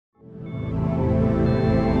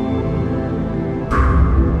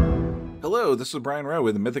Hello, this is Brian Rowe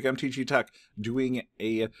with Mythic MTG Tech, doing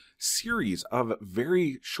a series of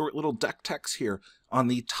very short little deck techs here on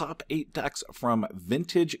the top 8 decks from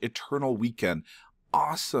Vintage Eternal Weekend.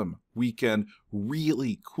 Awesome weekend,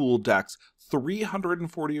 really cool decks,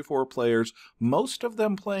 344 players, most of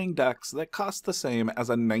them playing decks that cost the same as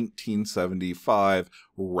a 1975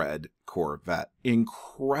 red Corvette.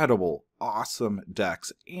 Incredible, awesome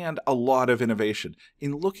decks, and a lot of innovation.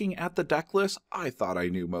 In looking at the deck list, I thought I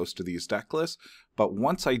knew most of these deck lists, but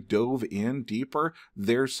once I dove in deeper,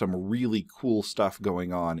 there's some really cool stuff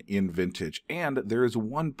going on in Vintage, and there is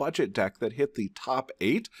one budget deck that hit the top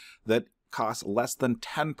 8 that costs less than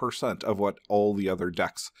 10% of what all the other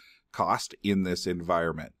decks cost in this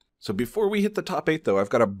environment. So before we hit the top 8 though, I've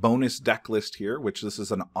got a bonus deck list here, which this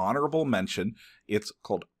is an honorable mention. It's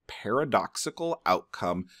called Paradoxical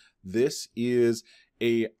Outcome. This is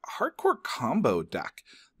a hardcore combo deck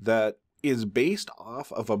that is based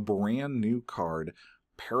off of a brand new card,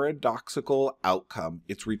 Paradoxical Outcome.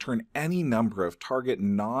 It's return any number of target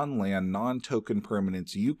non-land, non-token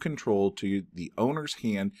permanents you control to the owner's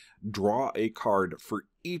hand. Draw a card for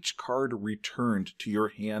each card returned to your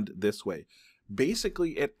hand this way.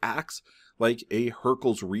 Basically, it acts like a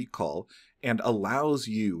Hurkyl's Recall and allows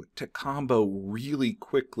you to combo really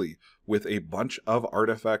quickly with a bunch of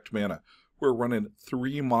artifact mana. We're running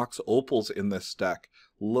 3 Mox Opals in this deck.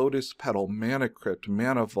 Lotus Petal, Mana Crypt,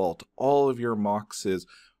 Mana Vault, all of your Moxes,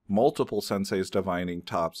 multiple Sensei's Divining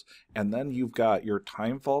Tops, and then you've got your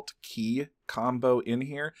Time Vault Key combo in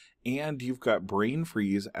here, and you've got Brain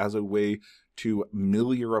Freeze as a way to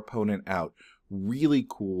mill your opponent out. Really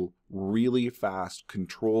cool, really fast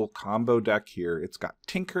control combo deck here. It's got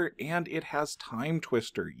Tinker and it has Time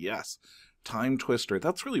Twister. Yes, Time Twister.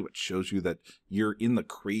 That's really what shows you that you're in the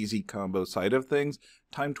crazy combo side of things.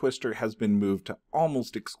 Time Twister has been moved to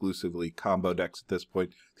almost exclusively combo decks at this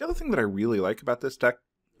point. The other thing that I really like about this deck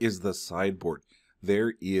is the sideboard.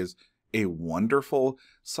 There is a wonderful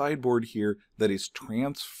sideboard here that is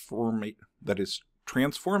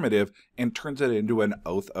transformative and turns it into an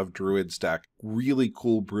Oath of Druids deck. Really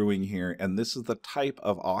cool brewing here, and this is the type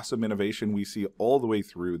of awesome innovation we see all the way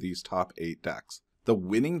through these top 8 decks. The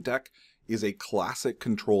winning deck is a classic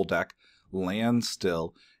control deck,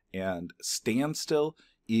 LandStill, and Standstill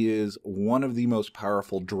is one of the most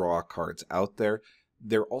powerful draw cards out there.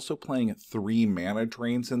 They're also playing 3 Mana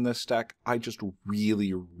Drains in this deck. I just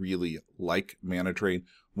really like Mana Drain,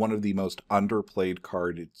 one of the most underplayed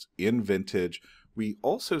cards in Vintage. We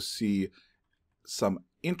also see some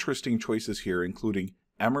interesting choices here, including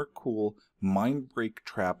Emrakul, Mindbreak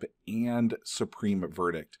Trap, and Supreme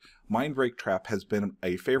Verdict. Mindbreak Trap has been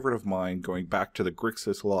a favorite of mine going back to the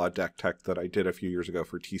Grixis Law deck tech that I did a few years ago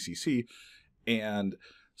for TCC, and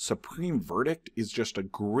Supreme Verdict is just a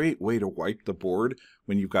great way to wipe the board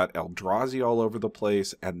when you've got Eldrazi all over the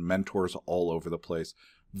place and Mentors all over the place.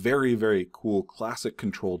 Very cool classic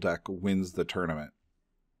control deck wins the tournament.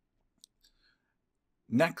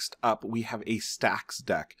 Next up, we have a Stax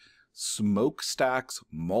deck. Smokestacks,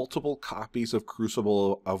 multiple copies of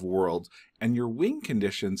Crucible of Worlds, and your win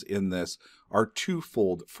conditions in this are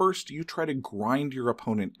twofold. First, you try to grind your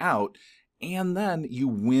opponent out, and then you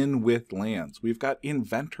win with lands. We've got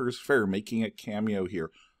Inventor's Fair making a cameo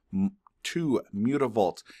here, 2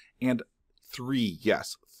 Mutavaults, and 3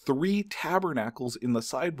 Tabernacles in the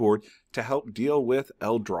sideboard to help deal with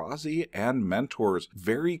Eldrazi and Mentors.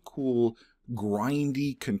 Very cool,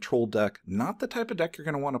 grindy control deck. Not the type of deck you're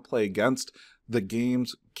going to want to play against. The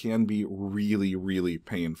games can be really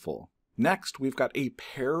painful. Next, we've got a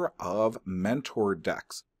pair of Mentor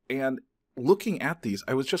decks, and looking at these,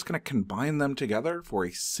 I was just going to combine them together for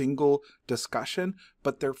a single discussion,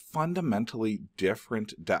 but they're fundamentally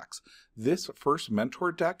different decks. This first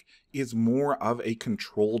Mentor deck is more of a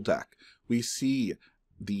control deck. We see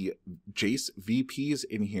the Jace VPs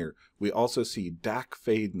in here. We also see Dak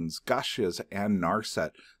Fadens, Gushes, and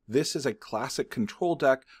Narset. This is a classic control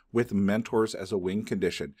deck with Mentors as a win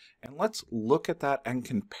condition. And let's look at that and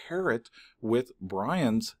compare it with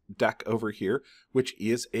Brian's deck over here, which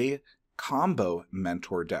is a combo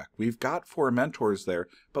Mentor deck. We've got 4 Mentors there,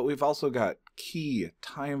 but we've also got Key,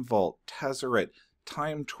 Time Vault, Tezzeret,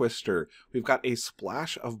 Time Twister. We've got a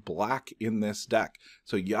splash of black in this deck.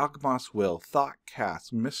 So Yawgmoth's Will,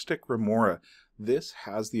 Thoughtcast, Mystic Remora. This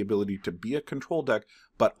has the ability to be a control deck,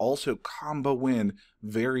 but also combo win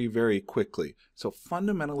very quickly. So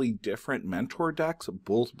fundamentally different Mentor decks,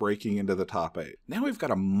 both breaking into the top 8. Now we've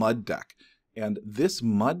got a Mud deck, and this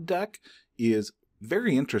Mud deck is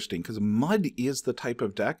very interesting because Mud is the type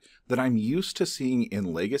of deck that I'm used to seeing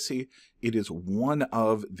in Legacy. It is one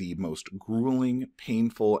of the most grueling,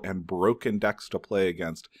 painful, and broken decks to play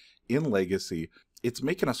against in Legacy. It's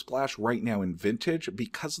making a splash right now in Vintage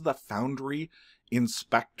because of the Foundry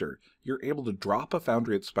Inspector. You're able to drop a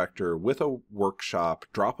Foundry Inspector with a workshop,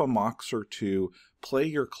 drop a Mox or two, play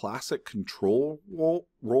your classic control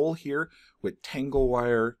role here with Tangle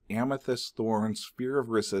Wire, Amethyst Thorn, Sphere of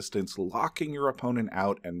Resistance, locking your opponent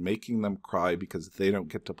out and making them cry because they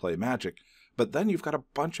don't get to play Magic. But then you've got a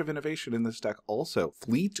bunch of innovation in this deck also.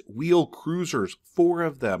 Fleet Wheel Cruisers, 4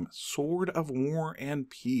 of them, Sword of War and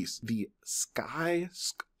Peace, the Sky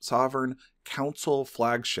Sovereign Council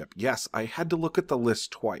flagship. Yes, I had to look at the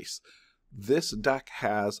list twice. This deck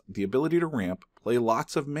has the ability to ramp, play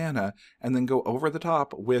lots of mana, and then go over the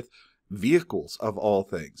top with vehicles of all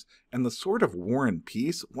things. And the Sword of War and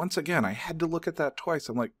Peace, once again, I had to look at that twice.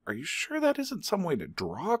 I'm like, are you sure that isn't some way to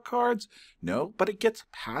draw cards? No, but it gets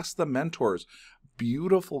past the mentors.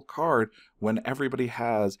 Beautiful card when everybody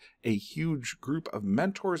has a huge group of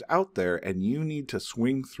mentors out there and you need to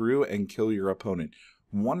swing through and kill your opponent.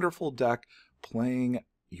 Wonderful deck playing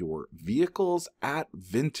your vehicles at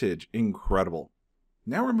Vintage. Incredible.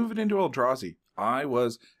 Now we're moving into Eldrazi. I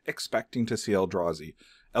was expecting to see Eldrazi.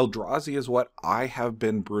 Eldrazi is what I have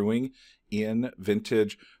been brewing in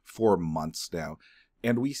Vintage for months now.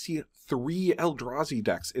 And we see 3 Eldrazi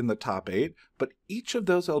decks in the top 8, but each of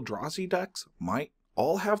those Eldrazi decks might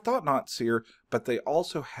all have Thought-Knot Seer, but they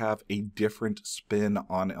also have a different spin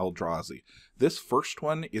on Eldrazi. This first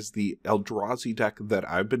one is the Eldrazi deck that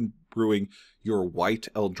I've been brewing, your white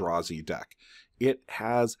Eldrazi deck. It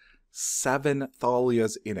has 7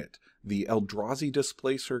 Thalias in it. The Eldrazi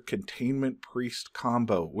Displacer Containment Priest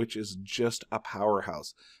combo, which is just a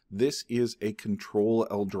powerhouse. This is a control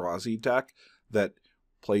Eldrazi deck that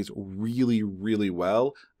plays really, really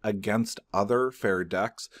well against other fair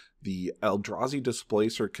decks. The Eldrazi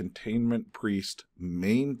Displacer Containment Priest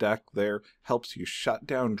main deck there helps you shut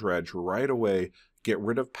down Dredge right away, get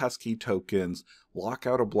rid of pesky tokens, lock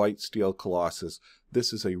out a Blightsteel Colossus.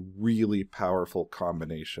 This is a really powerful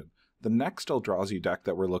combination. The next Eldrazi deck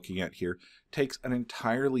that we're looking at here takes an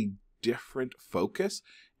entirely different focus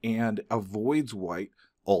and avoids white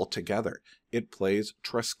altogether. It plays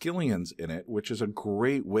Triskelions in it, which is a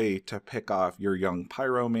great way to pick off your young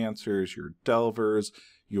Pyromancers, your Delvers,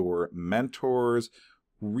 your Mentors.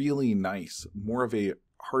 Really nice. More of a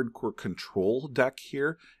hardcore control deck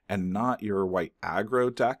here and not your white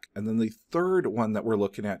aggro deck. And then the third one that we're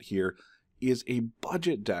looking at here is a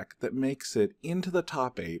budget deck that makes it into the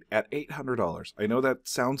top 8 at $800. I know that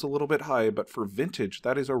sounds a little bit high, but for Vintage,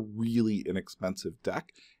 that is a really inexpensive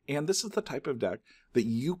deck. And this is the type of deck that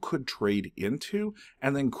you could trade into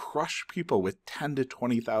and then crush people with $10,000 to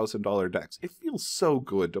 $20,000 decks. It feels so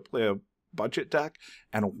good to play a budget deck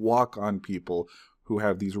and walk on people who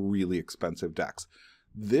have these really expensive decks.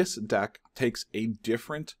 This deck takes a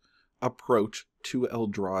different approach to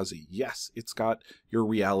Eldrazi. Yes, it's got your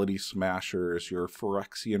Reality Smashers, your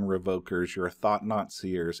Phyrexian Revokers, your Thought-Knot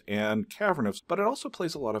Seers, and Cavernous, but it also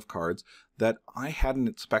plays a lot of cards that I hadn't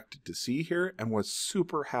expected to see here and was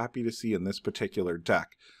super happy to see in this particular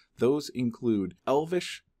deck. Those include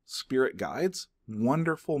Elvish Spirit Guides,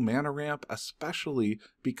 wonderful mana ramp, especially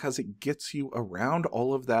because it gets you around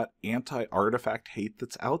all of that anti-artifact hate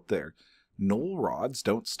that's out there. Null Rods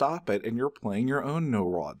don't stop it, and you're playing your own Null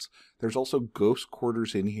Rods. There's also Ghost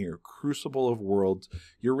Quarters in here, Crucible of Worlds.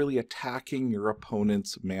 You're really attacking your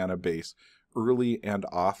opponent's mana base early and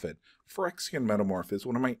often. Phyrexian Metamorph is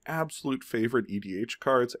one of my absolute favorite EDH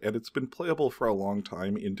cards, and it's been playable for a long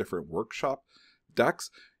time in different workshop decks.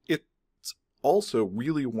 It's also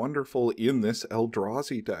really wonderful in this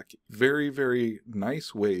Eldrazi deck. Very, very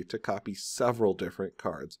nice way to copy several different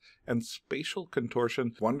cards. And Spatial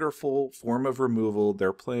Contortion, wonderful form of removal.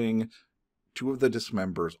 They're playing 2 of the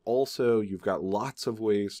Dismembers. Also, you've got lots of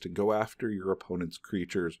ways to go after your opponent's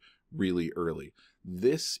creatures really early.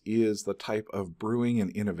 This is the type of brewing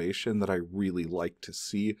and innovation that I really like to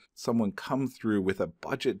see. Someone come through with a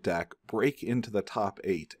budget deck, break into the top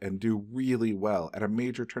 8, and do really well at a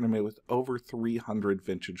major tournament with over 300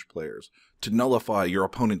 Vintage players. To nullify your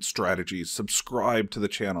opponent's strategies, subscribe to the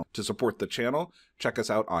channel. To support the channel, check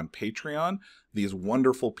us out on Patreon. These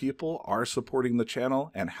wonderful people are supporting the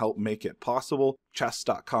channel and help make it possible.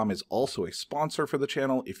 Chess.com is also a sponsor for the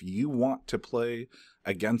channel. If you want to play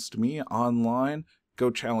against me online, go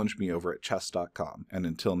challenge me over at chess.com. And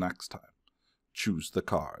until next time, choose the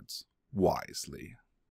cards wisely.